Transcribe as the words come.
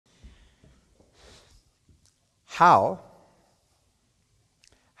How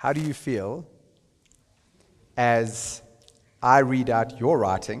do you feel as I read out your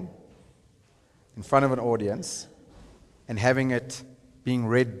writing in front of an audience and having it being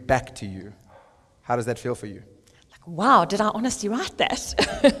read back to you? How does that feel for you? Like, wow, did I honestly write that?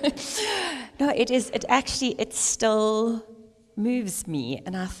 No, it still moves me.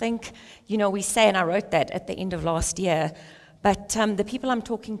 And I think, we say, and I wrote that at the end of last year, but the people I'm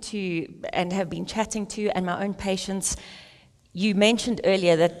talking to and have been chatting to and my own patients, you mentioned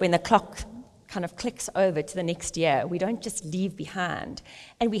earlier that when the clock kind of clicks over to the next year, we don't just leave behind.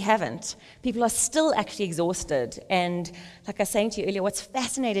 And we haven't. People are still actually exhausted. And like I was saying to you earlier, what's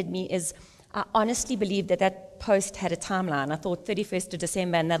fascinated me is I honestly believe that post had a timeline. I thought 31st of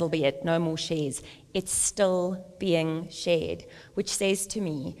December and that'll be it, no more shares. It's still being shared, which says to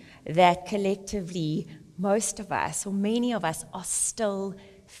me that collectively, most of us, or many of us, are still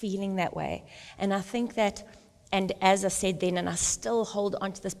feeling that way. And I think that, and as I said then, and I still hold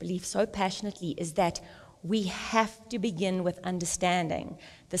on to this belief so passionately, is that we have to begin with understanding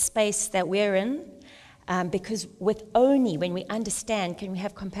the space that we're in, because only when we understand can we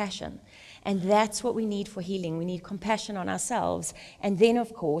have compassion. And that's what we need for healing. We need compassion on ourselves, and then,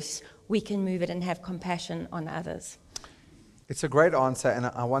 of course, we can move it and have compassion on others. It's a great answer, and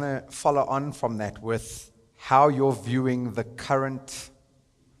I want to follow on from that with how you're viewing the current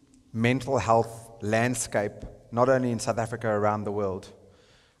mental health landscape, not only in South Africa, around the world.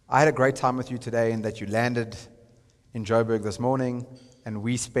 I had a great time with you today in that you landed in Joburg this morning, and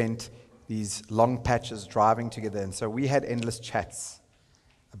we spent these long patches driving together, and so we had endless chats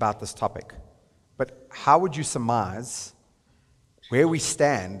about this topic. But how would you surmise where we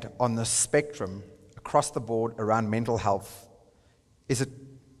stand on the spectrum across the board around mental health?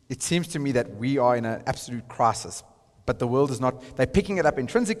 It seems to me that we are in an absolute crisis, but the world is not. They're picking it up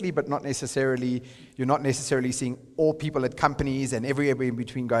intrinsically, but not necessarily. You're not necessarily seeing all people at companies and everywhere in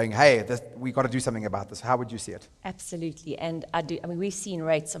between going, hey, we've got to do something about this. How would you see it? Absolutely. And we've seen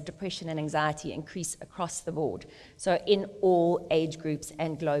rates of depression and anxiety increase across the board. So in all age groups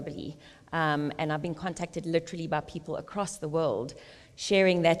and globally. And I've been contacted literally by people across the world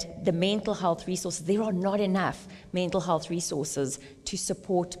sharing that the mental health resources, there are not enough mental health resources to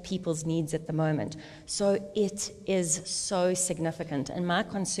support people's needs at the moment. So it is so significant. And my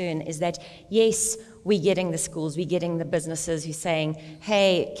concern is that, yes, we're getting the schools, we're getting the businesses who're saying,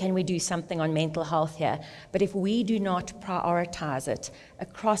 hey, can we do something on mental health here? But if we do not prioritize it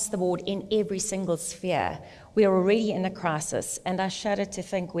across the board in every single sphere, we are already in a crisis, and I shudder to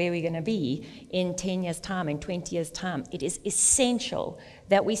think where we're going to be in 10 years' time, in 20 years' time. It is essential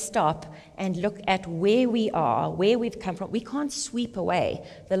that we stop and look at where we are, where we've come from. We can't sweep away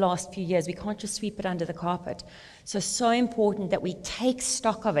the last few years. We can't just sweep it under the carpet. So important that we take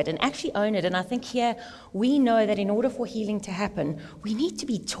stock of it and actually own it. And I think here we know that in order for healing to happen, we need to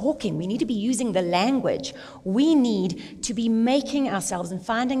be talking. We need to be using the language. We need to be making ourselves and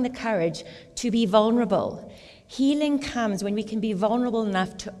finding the courage to be vulnerable. Healing comes when we can be vulnerable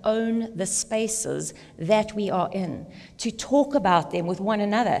enough to own the spaces that we are in, to talk about them with one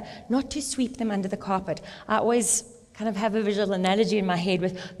another, not to sweep them under the carpet. I always kind of have a visual analogy in my head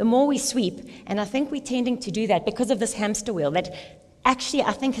with the more we sweep, and I think we're tending to do that because of this hamster wheel that actually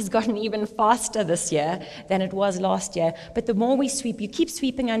I think has gotten even faster this year than it was last year. But the more we sweep, you keep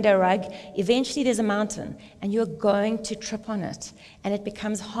sweeping under a rug, eventually there's a mountain and you're going to trip on it, and it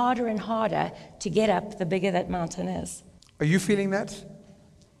becomes harder and harder to get up the bigger that mountain is. Are you feeling that?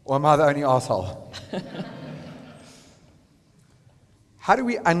 Or am I the only asshole? How do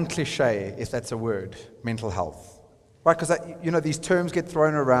we uncliche, if that's a word, mental health? Right, because these terms get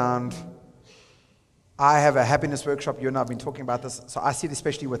thrown around. I have a happiness workshop. You and I have been talking about this. So I see it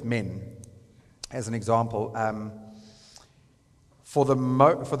especially with men, as an example. For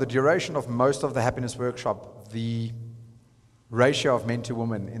the duration of most of the happiness workshop, the ratio of men to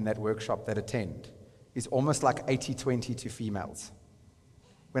women in that workshop that attend is almost like 80-20 to females.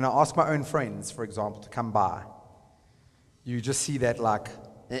 When I ask my own friends, for example, to come by, you just see that like,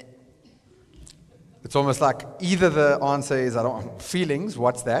 it's almost like either the answer is, I don't want feelings,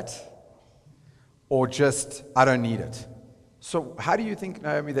 what's that? Or just, I don't need it. So how do you think,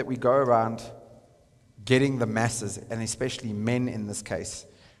 Naomi, that we go around getting the masses, and especially men in this case,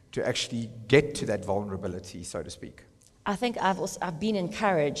 to actually get to that vulnerability, so to speak? I think I've been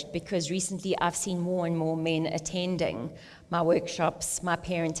encouraged because recently I've seen more and more men attending my workshops, my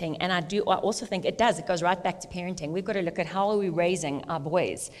parenting, and I also think it goes right back to parenting. We've got to look at how are we raising our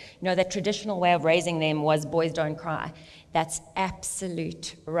boys. That traditional way of raising them was boys don't cry. That's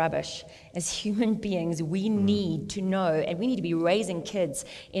absolute rubbish. As human beings, we need to know, and we need to be raising kids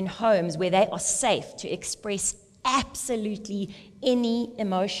in homes where they are safe to express Absolutely any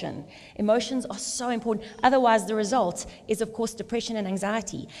emotion. Emotions are so important. Otherwise, the result is, of course, depression and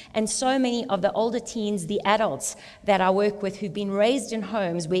anxiety. And so many of the older teens, the adults that I work with who've been raised in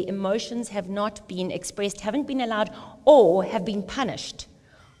homes where emotions have not been expressed, haven't been allowed, or have been punished,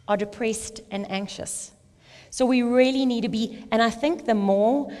 are depressed and anxious. So we really need to be, and I think the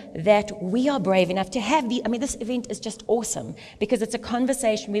more that we are brave enough to have this event is just awesome because it's a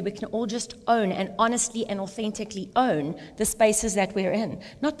conversation where we can all just own and honestly and authentically own the spaces that we're in.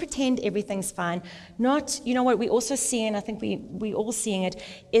 Not pretend everything's fine. Not, you know what we also see, and I think we all seeing it,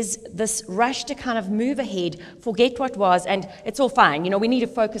 is this rush to kind of move ahead, forget what was, and it's all fine. We need to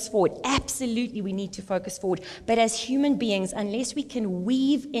focus forward. Absolutely, we need to focus forward. But as human beings, unless we can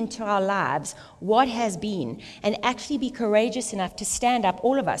weave into our lives what has been, and actually be courageous enough to stand up,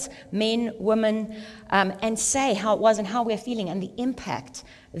 all of us, men, women, and say how it was and how we're feeling and the impact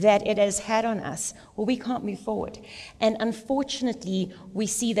that it has had on us, well, we can't move forward. And unfortunately, we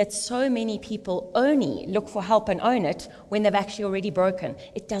see that so many people only look for help and own it when they've actually already broken.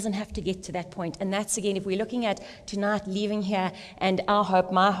 It doesn't have to get to that point. And that's, again, if we're looking at tonight leaving here, and our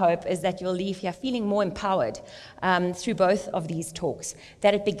hope, my hope, is that you'll leave here feeling more empowered through both of these talks.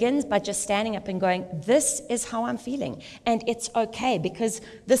 That it begins by just standing up and going, this is how I'm feeling. And it's okay, because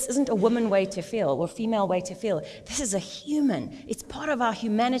this isn't a woman way to feel or female way to feel. This is a human. It's part of our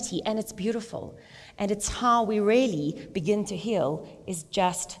humanity, and it's beautiful. And it's how we really begin to heal, is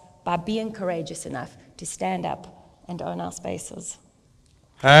just by being courageous enough to stand up and own our spaces.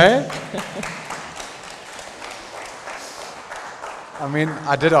 Hey?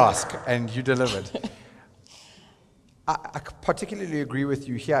 I did ask, and you delivered. I particularly agree with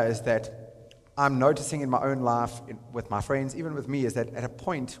you here, is that I'm noticing in my own life, with my friends, even with me, is that at a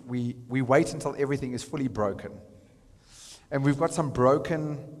point we wait until everything is fully broken. And we've got some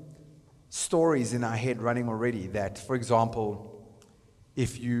broken stories in our head running already that, for example,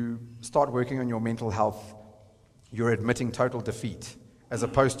 if you start working on your mental health, you're admitting total defeat, as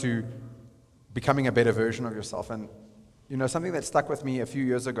opposed to becoming a better version of yourself. And, something that stuck with me a few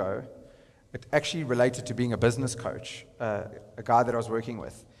years ago, it actually related to being a business coach, a guy that I was working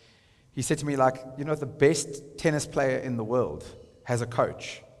with. He said to me, the best tennis player in the world has a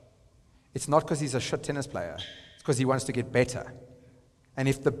coach. It's not because he's a shit tennis player. It's because he wants to get better. And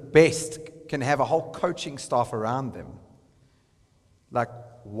if the best can have a whole coaching staff around them,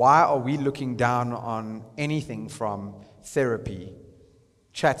 why are we looking down on anything from therapy,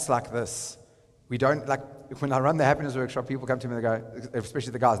 chats like this? We don't, when I run the happiness workshop, people come to me and they go,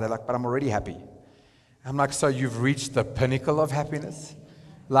 especially the guys, they're like, but I'm already happy. I'm like, so you've reached the pinnacle of happiness?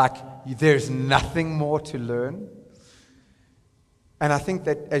 There's nothing more to learn? And I think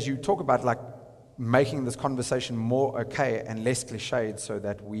that as you talk about, making this conversation more okay and less cliched, so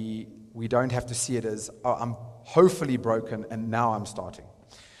that we don't have to see it as, oh, I'm hopefully broken and now I'm starting.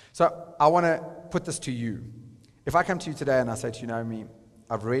 So I want to put this to you. If I come to you today and I say to you, Naomi,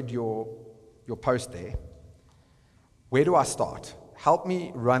 I've read your post there. Where do I start? Help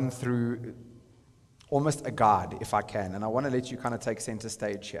me run through almost a guide, if I can. And I want to let you kind of take center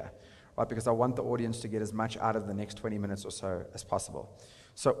stage here, right? Because I want the audience to get as much out of the next 20 minutes or so as possible.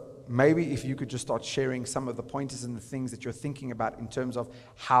 So maybe if you could just start sharing some of the pointers and the things that you're thinking about in terms of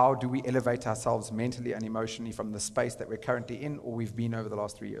how do we elevate ourselves mentally and emotionally from the space that we're currently in or we've been over the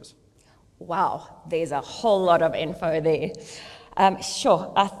last 3 years. Wow, there's a whole lot of info there.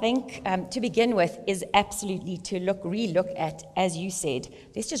 Sure, I think to begin with is absolutely to relook at, as you said,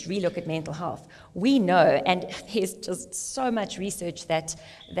 let's just relook at mental health. We know, and there's just so much research that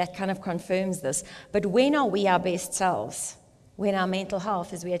kind of confirms this, but when are we our best selves? When our mental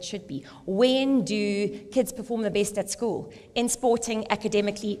health is where it should be. When do kids perform the best at school? In sporting,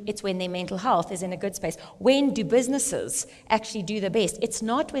 academically, it's when their mental health is in a good space. When do businesses actually do the best? It's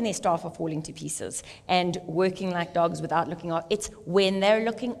not when their staff are falling to pieces and working like dogs without looking after. It's when they're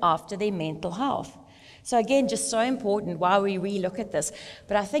looking after their mental health. So again, just so important while we relook at this.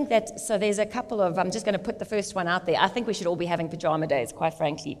 But I think so there's a couple of, I'm just going to put the first one out there. I think we should all be having pajama days, quite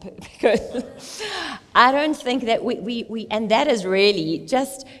frankly, because I don't think that we and that is really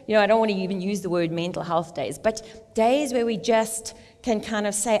just, I don't want to even use the word mental health days, but days where we just can kind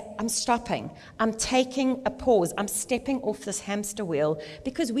of say, I'm stopping, I'm taking a pause, I'm stepping off this hamster wheel,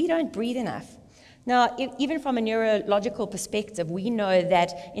 because we don't breathe enough. Now, even from a neurological perspective, we know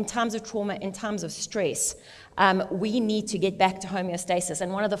that in times of trauma, in times of stress, we need to get back to homeostasis.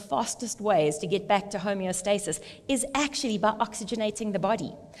 And one of the fastest ways to get back to homeostasis is actually by oxygenating the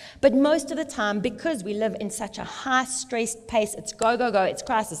body. But most of the time, because we live in such a high-stressed pace, it's go, go, go, it's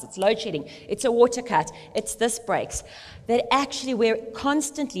crisis, it's load shedding, it's a water cut, it's this breaks, that actually we're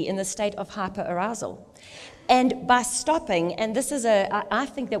constantly in the state of hyperarousal. And by stopping, and this is I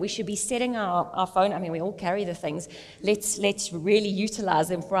think that we should be setting our phone, I mean, we all carry the things, let's really utilize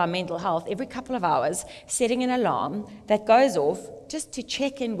them for our mental health. Every couple of hours, setting an alarm that goes off just to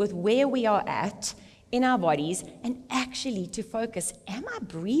check in with where we are at in our bodies, and actually to focus, am I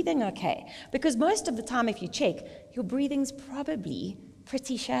breathing okay? Because most of the time, if you check, your breathing's probably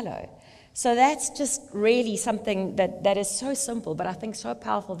pretty shallow. So that's just really something that is so simple, but I think so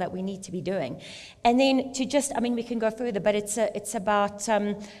powerful that we need to be doing. And then to just, I mean, we can go further, but it's about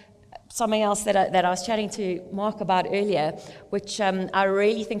something else that I was chatting to Mark about earlier, which I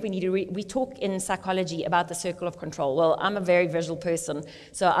really think we need to we talk in psychology about the circle of control. Well, I'm a very visual person,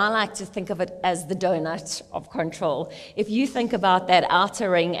 so I like to think of it as the donut of control. If you think about that outer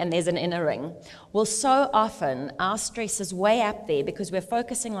ring and there's an inner ring, well, so often our stress is way up there because we're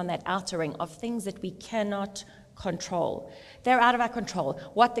focusing on that outer ring of things that we cannot control. They're out of our control.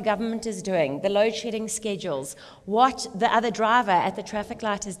 What the government is doing, the load shedding schedules, what the other driver at the traffic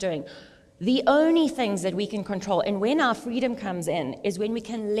light is doing. The only things that we can control, and when our freedom comes in, is when we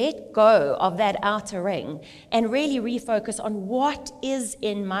can let go of that outer ring and really refocus on what is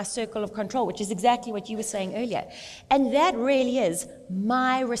in my circle of control, which is exactly what you were saying earlier. And that really is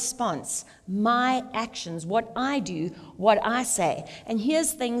my response, my actions, what I do, what I say. And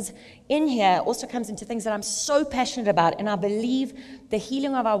here's things in here, also comes into things that I'm so passionate about, and I believe the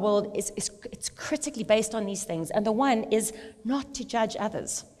healing of our world it's critically based on these things. And the one is not to judge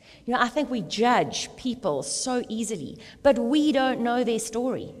others. You know, I think we judge people so easily, but we don't know their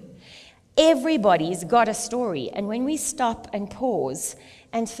story. Everybody's got a story, and when we stop and pause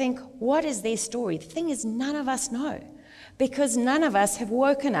and think, what is their story? The thing is, none of us know, because none of us have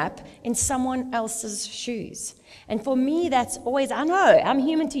woken up in someone else's shoes. And for me, that's always, I know, I'm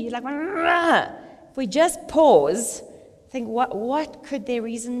human too. You're like, rah. If we just pause, think, what could their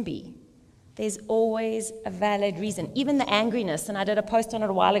reason be? There's always a valid reason. Even the angriness, and I did a post on it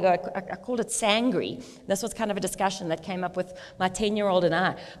a while ago, I called it sangry. This was kind of a discussion that came up with my 10-year-old and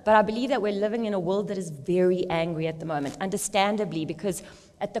I. But I believe that we're living in a world that is very angry at the moment, understandably, because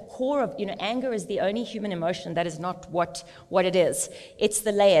at the core of, anger is the only human emotion that is not what it is. It's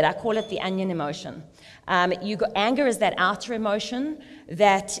the layered. I call it the onion emotion. Anger is that outer emotion,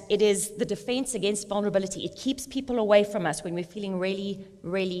 that it is the defense against vulnerability. It keeps people away from us when we're feeling really,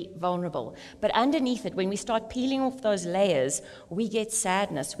 really vulnerable. But underneath it, when we start peeling off those layers, we get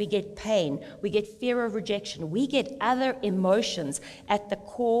sadness, we get pain, we get fear of rejection, we get other emotions. At the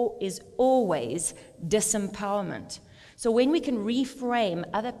core is always disempowerment. So when we can reframe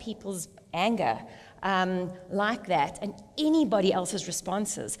other people's anger like that, and anybody else's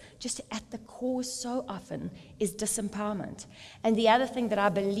responses, just at the core so often is disempowerment. And the other thing that I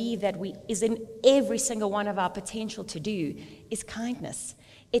believe that is in every single one of our potential to do is kindness.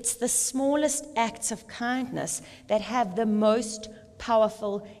 It's the smallest acts of kindness that have the most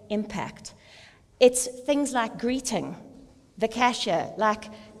powerful impact. It's things like greeting the cashier, like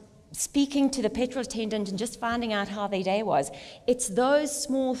speaking to the petrol attendant and just finding out how their day was. It's those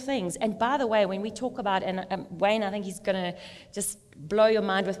small things. And by the way, when we talk about, and Wayne, I think he's going to just blow your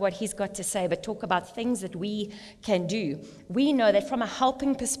mind with what he's got to say, but talk about things that we can do. We know that from a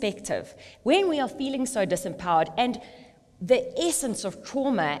helping perspective, when we are feeling so disempowered, and the essence of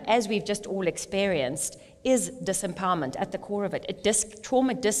trauma, as we've just all experienced, is disempowerment at the core of it.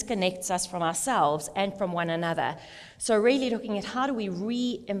 Trauma disconnects us from ourselves and from one another. So really looking at how do we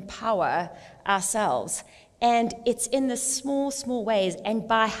re-empower ourselves. And it's in the small, small ways. And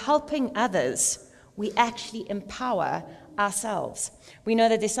by helping others, we actually empower ourselves. We know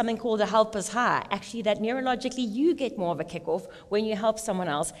that there's something called a helper's high. Actually, that neurologically you get more of a kickoff when you help someone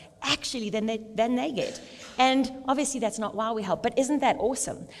else, actually, than they get. And obviously, that's not why we help. But isn't that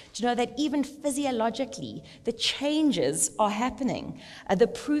awesome to know that even physiologically, the changes are happening? The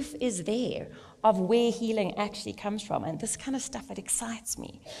proof is there of where healing actually comes from. And this kind of stuff, it excites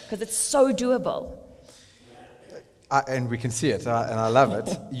me because it's so doable. And we can see it, and I love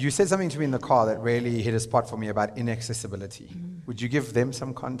it. You said something to me in the car that really hit a spot for me about inaccessibility. Would you give them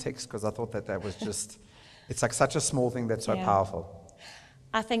some context? Because I thought that was just, it's like such a small thing that's so powerful.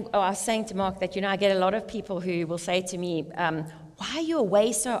 I think, I was saying to Mark that, I get a lot of people who will say to me, why are you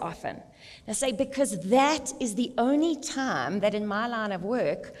away so often? And I say, because that is the only time that in my line of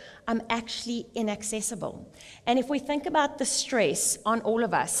work, I'm actually inaccessible. And if we think about the stress on all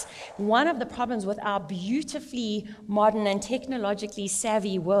of us, one of the problems with our beautifully modern and technologically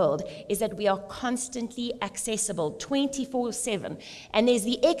savvy world is that we are constantly accessible 24/7. And there's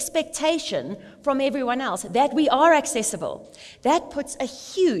the expectation from everyone else that we are accessible. That puts a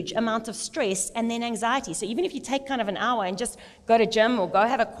huge amount of stress and then anxiety. So even if you take kind of an hour and just go to gym or go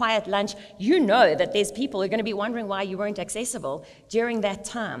have a quiet lunch lunch, you know that there's people who are going to be wondering why you weren't accessible during that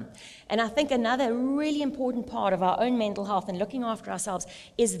time. And I think another really important part of our own mental health and looking after ourselves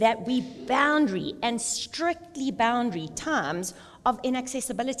is that we boundary and strictly boundary times of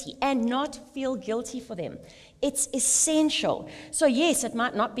inaccessibility and not feel guilty for them. It's essential. So yes, it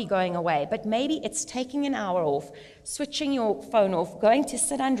might not be going away, but maybe it's taking an hour off, switching your phone off, going to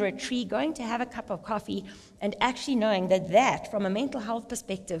sit under a tree, going to have a cup of coffee, and actually knowing that from a mental health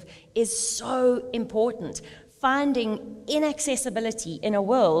perspective is so important. Finding inaccessibility in a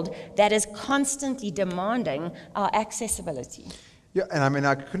world that is constantly demanding our accessibility. Yeah, and I mean,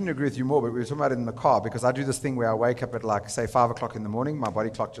 I couldn't agree with you more, but we were talking about it in the car, because I do this thing where I wake up at like, say, 5 o'clock in the morning, my body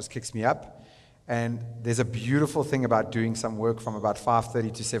clock just kicks me up, and there's a beautiful thing about doing some work from about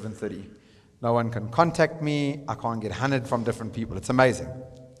 5:30 to 7:30. No one can contact me, I can't get hunted from different people, it's amazing.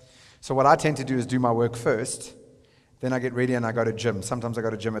 So what I tend to do is do my work first, then I get ready and I go to gym. Sometimes I go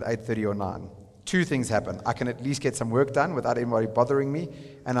to gym at 8:30 or 9. Two things happen. I can at least get some work done without anybody bothering me,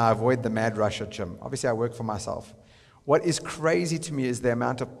 and I avoid the mad rush at gym. Obviously, I work for myself. What is crazy to me is the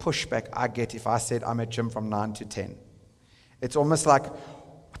amount of pushback I get if I said I'm at gym from 9 to 10. It's almost like,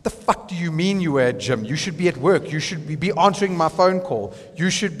 what the fuck do you mean you were at gym? You should be at work. You should be answering my phone call. You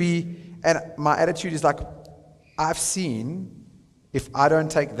should be... And my attitude is like, I've seen if I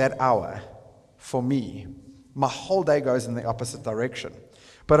don't take that hour for me, my whole day goes in the opposite direction.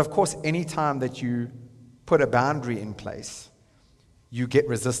 But of course, any time that you put a boundary in place, you get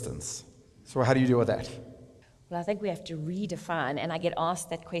resistance. So how do you deal with that? Well, I think we have to redefine, and I get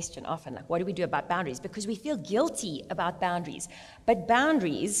asked that question often, like, what do we do about boundaries? Because we feel guilty about boundaries. But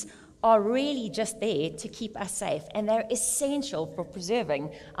boundaries are really just there to keep us safe, and they're essential for preserving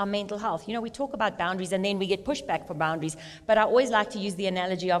our mental health. You know, we talk about boundaries, and then we get pushback for boundaries, but I always like to use the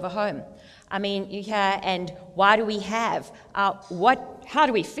analogy of a home. I mean, you hear, and why do we have how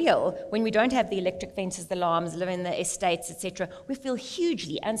do we feel when we don't have the electric fences, the alarms, live in the estates, etc.? We feel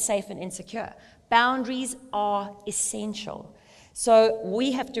hugely unsafe and insecure. Boundaries are essential. So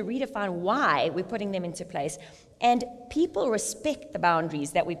we have to redefine why we're putting them into place. And people respect the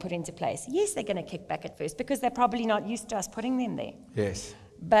boundaries that we put into place. Yes, they're going to kick back at first because they're probably not used to us putting them there. Yes.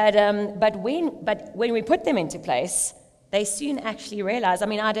 But when we put them into place, they soon actually realize. I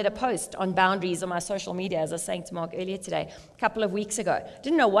mean, I did a post on boundaries on my social media, as I was saying to Mark earlier today, a couple of weeks ago.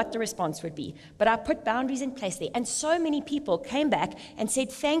 Didn't know what the response would be, but I put boundaries in place there. And so many people came back and said,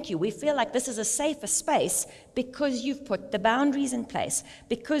 thank you. We feel like this is a safer space because you've put the boundaries in place,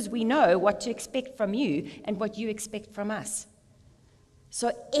 because we know what to expect from you and what you expect from us.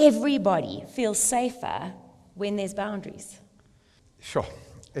 So everybody feels safer when there's boundaries. Sure.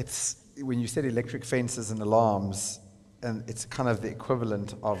 It's when you said electric fences and alarms, and it's kind of the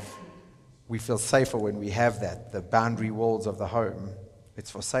equivalent of we feel safer when we have that, the boundary walls of the home. It's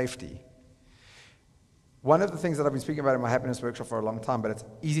for safety. One of the things that I've been speaking about in my happiness workshop for a long time, but it's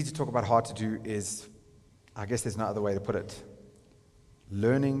easy to talk about, hard to do, is, I guess there's no other way to put it,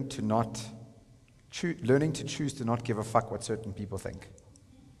 learning to choose to not give a fuck what certain people think.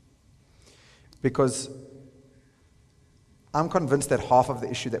 Because I'm convinced that half of the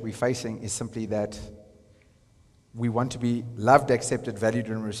issue that we're facing is simply that we want to be loved, accepted, valued,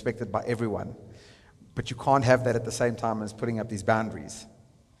 and respected by everyone. But you can't have that at the same time as putting up these boundaries.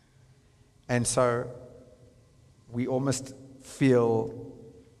 And so we almost feel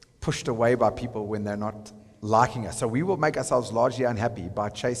pushed away by people when they're not liking us. So we will make ourselves largely unhappy by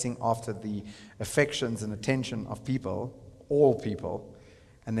chasing after the affections and attention of people, all people,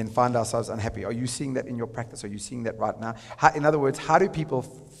 and then find ourselves unhappy. Are you seeing that in your practice? Are you seeing that right now? In other words, how do people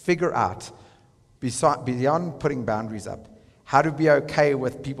figure out, beyond putting boundaries up, how to be okay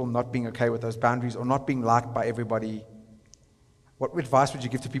with people not being okay with those boundaries or not being liked by everybody? What advice would you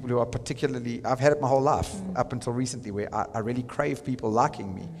give to people who are particularly, I've had it my whole life, up until recently, where I really crave people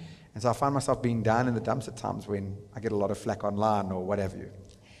liking me. And so I find myself being down in the dumps at times when I get a lot of flack online or what have you.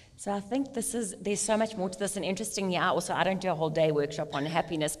 So I think there's so much more to this, and interestingly, I don't do a whole day workshop on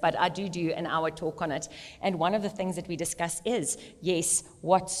happiness, but I do an hour talk on it. And one of the things that we discuss is, yes,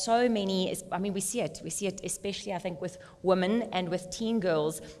 what so many, we see it especially, I think, with women and with teen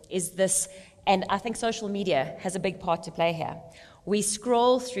girls, is this, and I think social media has a big part to play here. We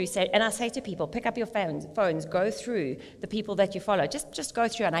scroll through, and I say to people, pick up your phones, go through the people that you follow. Just go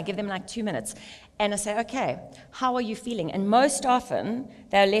through, and I give them like 2 minutes. And I say, okay, how are you feeling? And most often,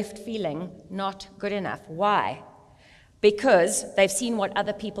 they're left feeling not good enough. Why? Because they've seen what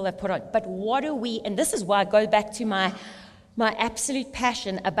other people have put on. But what do we, and this is why I go back to my absolute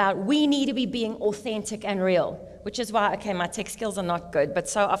passion about we need to be being authentic and real. which is why, okay, my tech skills are not good, but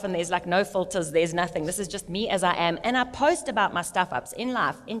so often there's like no filters, there's nothing. This is just me as I am. And I post about my stuff-ups in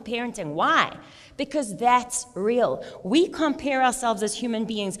life, in parenting. Why? Because that's real. We compare ourselves as human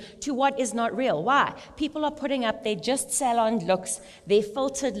beings to what is not real. Why? People are putting up their just saloned looks, their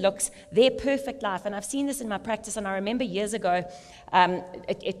filtered looks, their perfect life. And I've seen this in my practice, and I remember years ago, I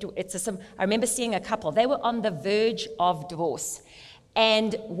remember seeing a couple. They were on the verge of divorce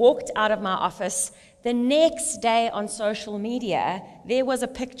and walked out of my office. The next day on social media, there was a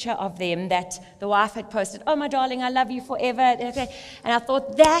picture of them that the wife had posted, "Oh, my darling, I love you forever." And I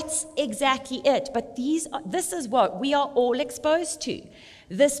thought, that's exactly it. But this is what we are all exposed to.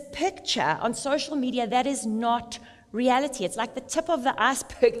 This picture on social media that is not reality. It's like the tip of the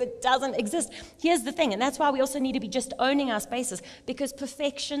iceberg that doesn't exist. Here's the thing, and that's why we also need to be just owning our spaces, because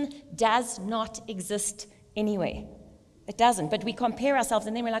perfection does not exist anywhere. It doesn't, but we compare ourselves,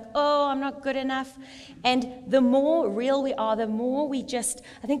 and then we're like, oh, I'm not good enough. And the more real we are, the more we just,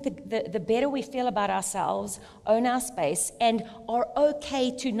 I think the better we feel about ourselves, own our space, and are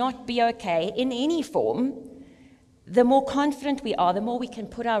okay to not be okay in any form, the more confident we are, the more we can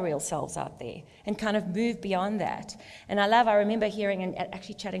put our real selves out there and kind of move beyond that. And I remember hearing and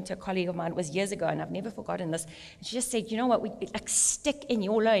actually chatting to a colleague of mine, it was years ago, and I've never forgotten this, and she just said, you know what, like stick in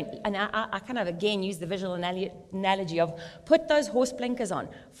your lane. And I kind of again use the visual analogy of put those horse blinkers on,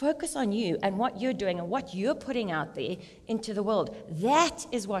 focus on you and what you're doing and what you're putting out there into the world. That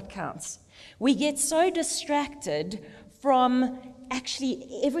is what counts. We get so distracted from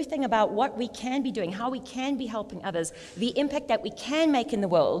actually everything about what we can be doing, how we can be helping others, the impact that we can make in the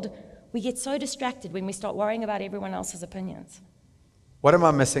world. We get so distracted when we start worrying about everyone else's opinions. What am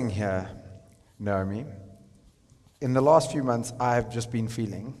I missing here, Naomi? In the last few months, I have just been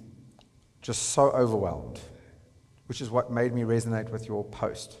feeling just so overwhelmed, which is what made me resonate with your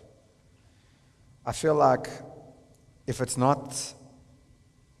post. I feel like if it's not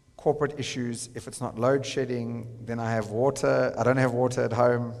corporate issues, if it's not load shedding, then I have water. I don't have water at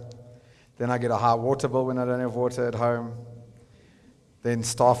home. Then I get a high water bill when I don't have water at home. Then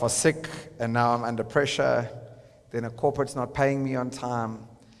staff are sick, and now I'm under pressure. Then a corporate's not paying me on time.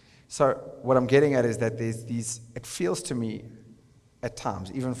 So what I'm getting at is that there's these, it feels to me at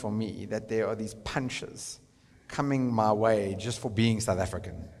times, even for me, that there are these punches coming my way just for being South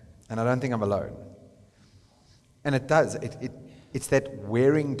African. And I don't think I'm alone. And it does. It's that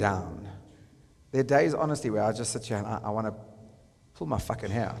wearing down. There are days, honestly, where I just sit here and I want to pull my fucking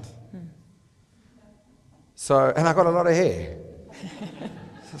hair out. So, and I got a lot of hair.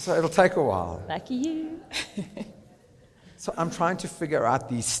 So it'll take a while. Lucky you. So I'm trying to figure out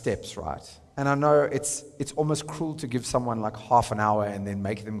these steps, right? And I know it's almost cruel to give someone like half an hour and then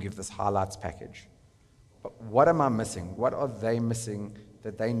make them give this highlights package. But what am I missing? What are they missing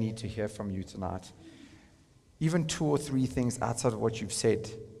that they need to hear from you tonight? Even 2 or 3 things outside of what you've said,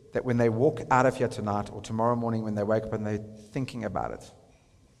 that when they walk out of here tonight or tomorrow morning when they wake up and they're thinking about it,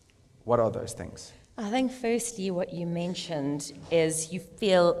 what are those things? I think firstly what you mentioned is you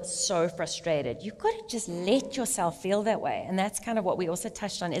feel so frustrated. You've got to just let yourself feel that way. And that's kind of what we also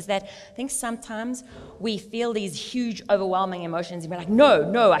touched on, is that I think sometimes we feel these huge, overwhelming emotions and we're like,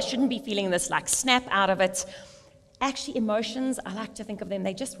 no, I shouldn't be feeling this, like snap out of it. Actually, emotions, I like to think of them,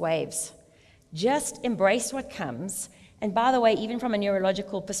 they're just waves. Just embrace what comes. And by the way, even from a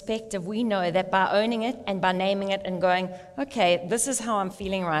neurological perspective, we know that by owning it and by naming it and going, okay, this is how I'm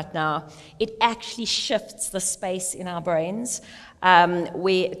feeling right now, it actually shifts the space in our brains,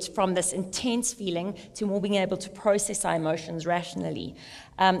 where it's from this intense feeling to more being able to process our emotions rationally.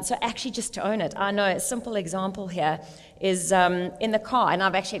 So actually just to own it. I know a simple example here is in the car, and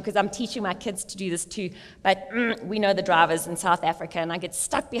I've actually, because I'm teaching my kids to do this too, but we know the drivers in South Africa, and I get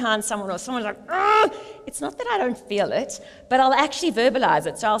stuck behind someone or someone's like, it's not that I don't feel it, but I'll actually verbalize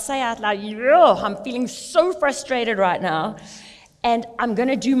it. So I'll say out loud, I'm feeling so frustrated right now. And I'm going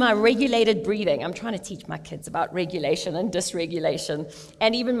to do my regulated breathing. I'm trying to teach my kids about regulation and dysregulation.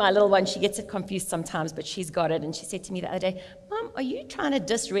 And even my little one, she gets it confused sometimes, but she's got it. And she said to me the other day, Mom, are you trying to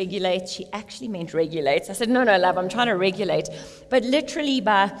dysregulate? She actually meant regulate. I said, no, love, I'm trying to regulate. But literally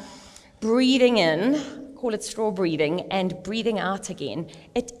by breathing in, call it straw breathing, and breathing out again,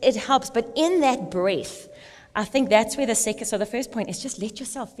 it helps. But in that breath, I think that's where so the first point is just let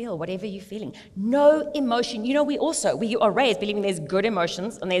yourself feel whatever you're feeling. No emotion. You know, we are raised believing there's good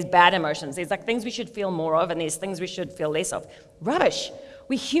emotions and there's bad emotions. There's like things we should feel more of and there's things we should feel less of. Rubbish.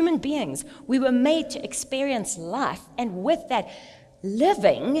 We're human beings. We were made to experience life, and with that,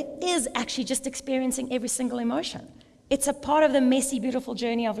 living is actually just experiencing every single emotion. It's a part of the messy, beautiful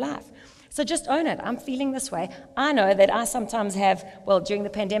journey of life. So just own it. I'm feeling this way. I know that I sometimes have, well, during the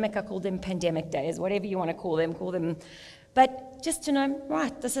pandemic, I called them pandemic days, whatever you want to call them. But just to know,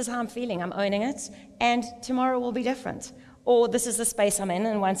 right, this is how I'm feeling. I'm owning it. And tomorrow will be different. Or this is the space I'm in,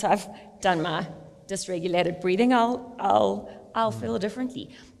 and once I've done my dysregulated breathing, I'll feel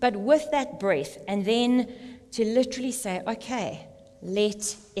differently. But with that breath, and then to literally say, okay,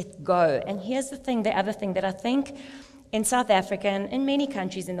 let it go. And here's the other thing that I think in South Africa and in many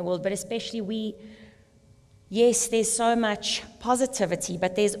countries in the world, but especially yes, there's so much positivity,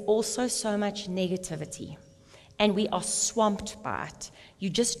 but there's also so much negativity. And we are swamped by it. You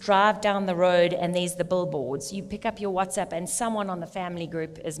just drive down the road and there's the billboards. You pick up your WhatsApp and someone on the family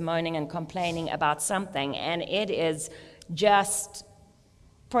group is moaning and complaining about something, and it is just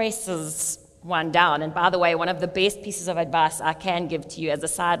presses one down. And by the way, one of the best pieces of advice I can give to you as a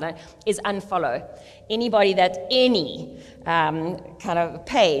side note is unfollow anybody any kind of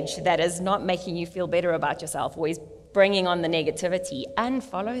page that is not making you feel better about yourself or is bringing on the negativity.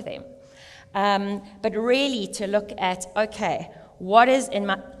 Unfollow them. But really to look at, okay,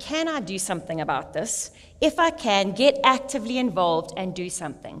 can I do something about this? If I can, get actively involved and do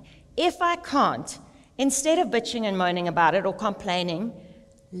something. If I can't, instead of bitching and moaning about it or complaining,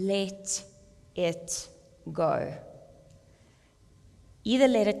 let it go. Either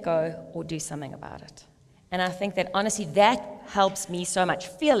let it go or do something about it. And I think that honestly, that helps me so much.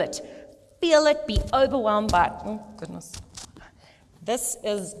 Feel it, be overwhelmed by it. Oh, goodness. This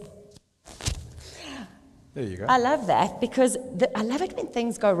is... There you go. I love that because I love it when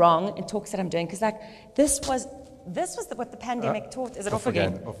things go wrong in talks that I'm doing, because this was what the pandemic taught. Is it off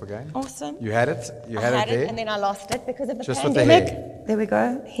again? Off again. Awesome. You had it. I had there. it, and then I lost it because of the Just pandemic. with the hair. There we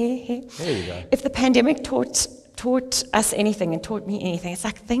go. Here. There you go. If the pandemic taught us anything and taught me anything, it's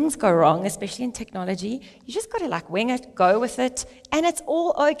like things go wrong, especially in technology. You just got to wing it, go with it, and it's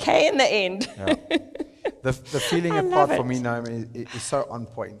all okay in the end. Yeah. The feeling apart for me, Naomi, is so on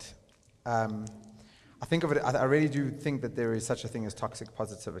point. I think of it, I really do think that there is such a thing as toxic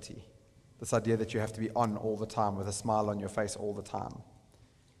positivity. This idea that you have to be on all the time with a smile on your face all the time.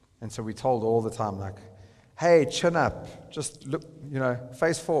 And so we're told all the time, hey, chin up, just look,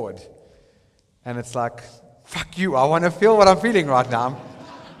 face forward. And it's like, fuck you, I want to feel what I'm feeling right now.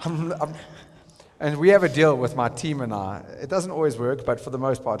 And we have a deal with my team and I. It doesn't always work, but for the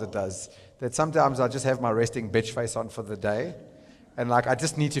most part it does. That sometimes I just have my resting bitch face on for the day. And I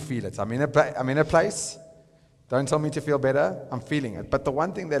just need to feel it. I'm in a place. Don't tell me to feel better. I'm feeling it. But the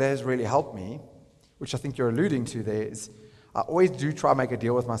one thing that has really helped me, which I think you're alluding to there, is I always do try to make a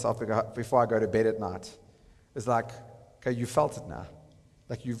deal with myself before I go to bed at night. It's okay, you felt it now.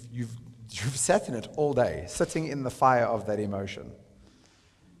 You've sat in it all day, sitting in the fire of that emotion.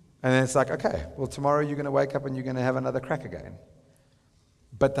 And then it's okay, well, tomorrow you're going to wake up and you're going to have another crack again.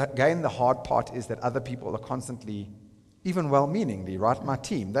 But again, the hard part is that other people are constantly, even well-meaningly, right? My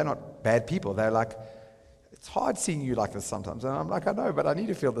team, they're not bad people. They're it's hard seeing you like this sometimes. And I'm I know, but I need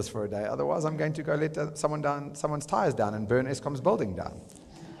to feel this for a day. Otherwise, I'm going to go let someone's tires down and burn Eskom's building down.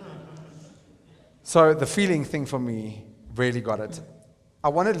 So the feeling thing for me really got it. I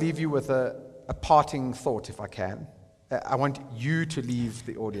want to leave you with a parting thought, if I can. I want you to leave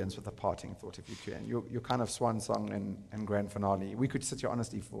the audience with a parting thought, if you can. Your kind of swan song and grand finale. We could sit here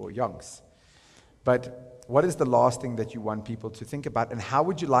honestly for yonks. But what is the last thing that you want people to think about, and how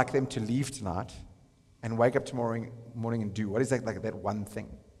would you like them to leave tonight and wake up tomorrow morning and do? What is that one thing?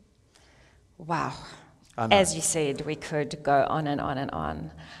 Wow. As you said, we could go on and on and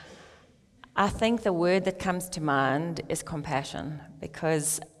on. I think the word that comes to mind is compassion,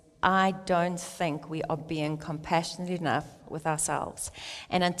 because I don't think we are being compassionate enough with ourselves.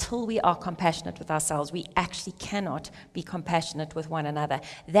 And until we are compassionate with ourselves, we actually cannot be compassionate with one another.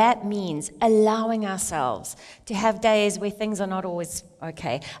 That means allowing ourselves to have days where things are not always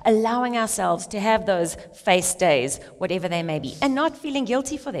okay, allowing ourselves to have those face days, whatever they may be, and not feeling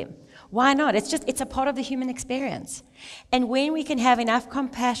guilty for them. Why not? It's a part of the human experience. And when we can have enough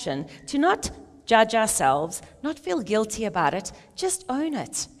compassion to not judge ourselves, not feel guilty about it, just own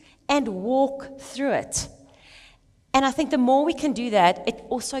it and walk through it. And I think the more we can do that, it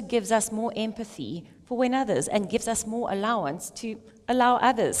also gives us more empathy for when others, and gives us more allowance to allow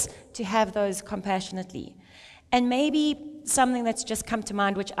others to have those compassionately. And maybe something that's just come to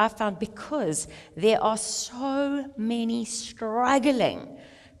mind, which I found, because there are so many struggling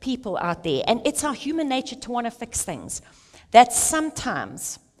people out there, and it's our human nature to want to fix things, that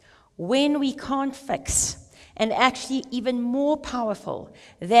sometimes when we can't fix, and actually even more powerful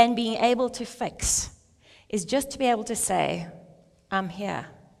than being able to fix, is just to be able to say, I'm here.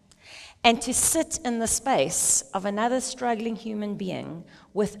 And to sit in the space of another struggling human being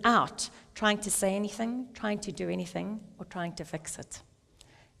without trying to say anything, trying to do anything, or trying to fix it.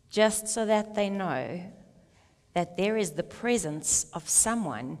 Just so that they know that there is the presence of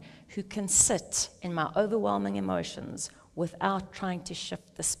someone who can sit in my overwhelming emotions without trying to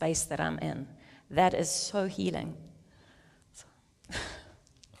shift the space that I'm in. That is so healing.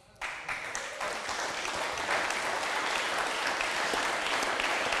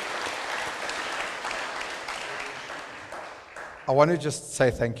 I want to just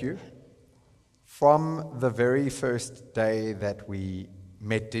say thank you. From the very first day that we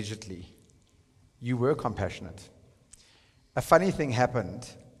met digitally, you were compassionate. A funny thing happened.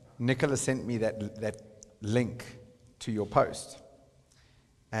 Nicola sent me that link to your post.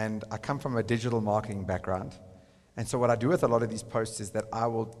 And I come from a digital marketing background. And so what I do with a lot of these posts is that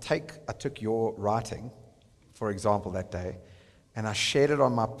I took your writing, for example, that day, and I shared it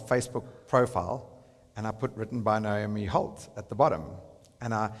on my Facebook profile, and I put written by Naomi Holdt at the bottom.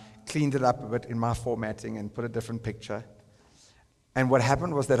 And I cleaned it up a bit in my formatting and put a different picture. And what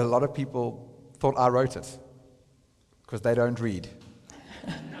happened was that a lot of people thought I wrote it, because they don't read.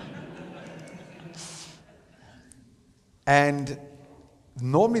 And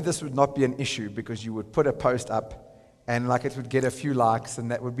normally this would not be an issue, because you would put a post up and like it would get a few likes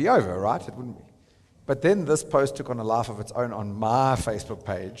and that would be over, right? It wouldn't be. But then this post took on a life of its own on my Facebook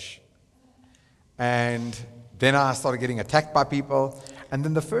page. And then I started getting attacked by people. And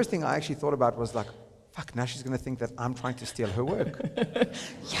then the first thing I actually thought about was like, fuck, now she's going to think that I'm trying to steal her work.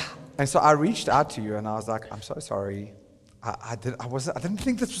 Yeah. And so I reached out to you and I was like, I'm so sorry. I didn't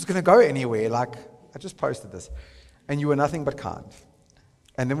think this was going to go anywhere. Like, I just posted this. And you were nothing but kind.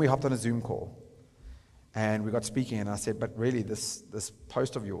 And then we hopped on a Zoom call. And we got speaking, and I said, but really, this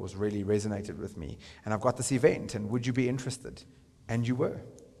post of yours really resonated with me. And I've got this event, and would you be interested? And you were.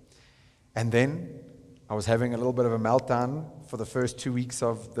 And then I was having a little bit of a meltdown for the first 2 weeks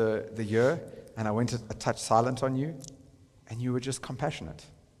of the year, and I went a touch silent on you, and you were just compassionate.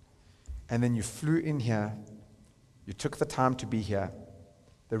 And then you flew in here. You took the time to be here.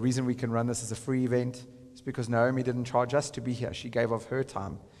 The reason we can run this as a free event is because Naomi didn't charge us to be here. She gave of her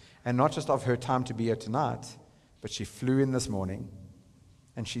time. And not just of her time to be here tonight, but she flew in this morning,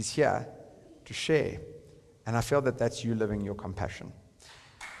 and she's here to share. And I feel that that's you living your compassion.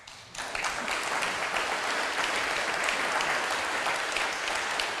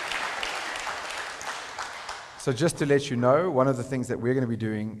 So just to let you know, one of the things that we're going to be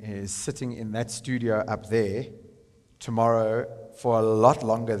doing is sitting in that studio up there tomorrow for a lot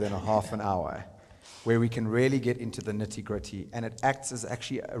longer than a half an hour, where we can really get into the nitty-gritty, and it acts as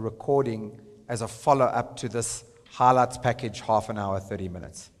actually a recording as a follow-up to this highlights package, half an hour, 30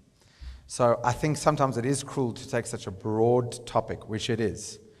 minutes. So I think sometimes it is cruel to take such a broad topic, which it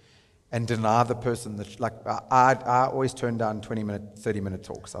is, and deny the person that, like, I always turn down 20-minute, 30-minute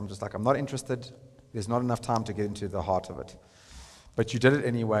talks. I'm just like, I'm not interested. There's not enough time to get into the heart of it. But you did it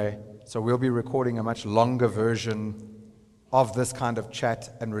anyway, so we'll be recording a much longer version of this kind of chat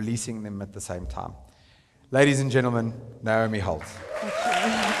and releasing them at the same time. Ladies and gentlemen, Naomi Holdt. Thank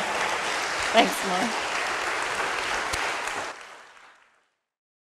you. Thanks, Mark.